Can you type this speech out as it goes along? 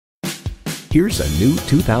Here's a new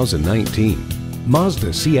 2019 Mazda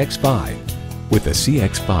CX-5. With the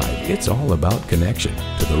CX-5, it's all about connection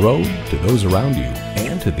to the road, to those around you,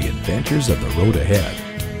 and to the adventures of the road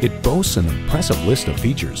ahead. It boasts an impressive list of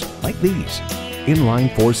features like these: inline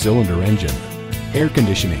 4-cylinder engine, air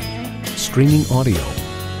conditioning, streaming audio,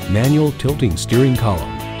 manual tilting steering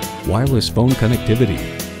column, wireless phone connectivity,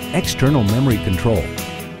 external memory control,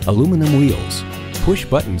 aluminum wheels,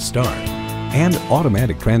 push-button start, and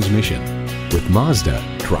automatic transmission. With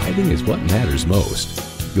Mazda, driving is what matters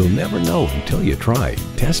most. You'll never know until you try.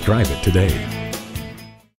 Test drive it today.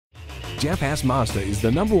 Jeff Haas Mazda is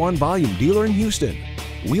the #1 volume dealer in Houston.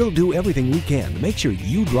 We'll do everything we can to make sure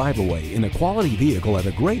you drive away in a quality vehicle at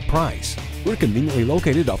a great price. We're conveniently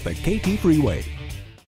located off the Katy freeway.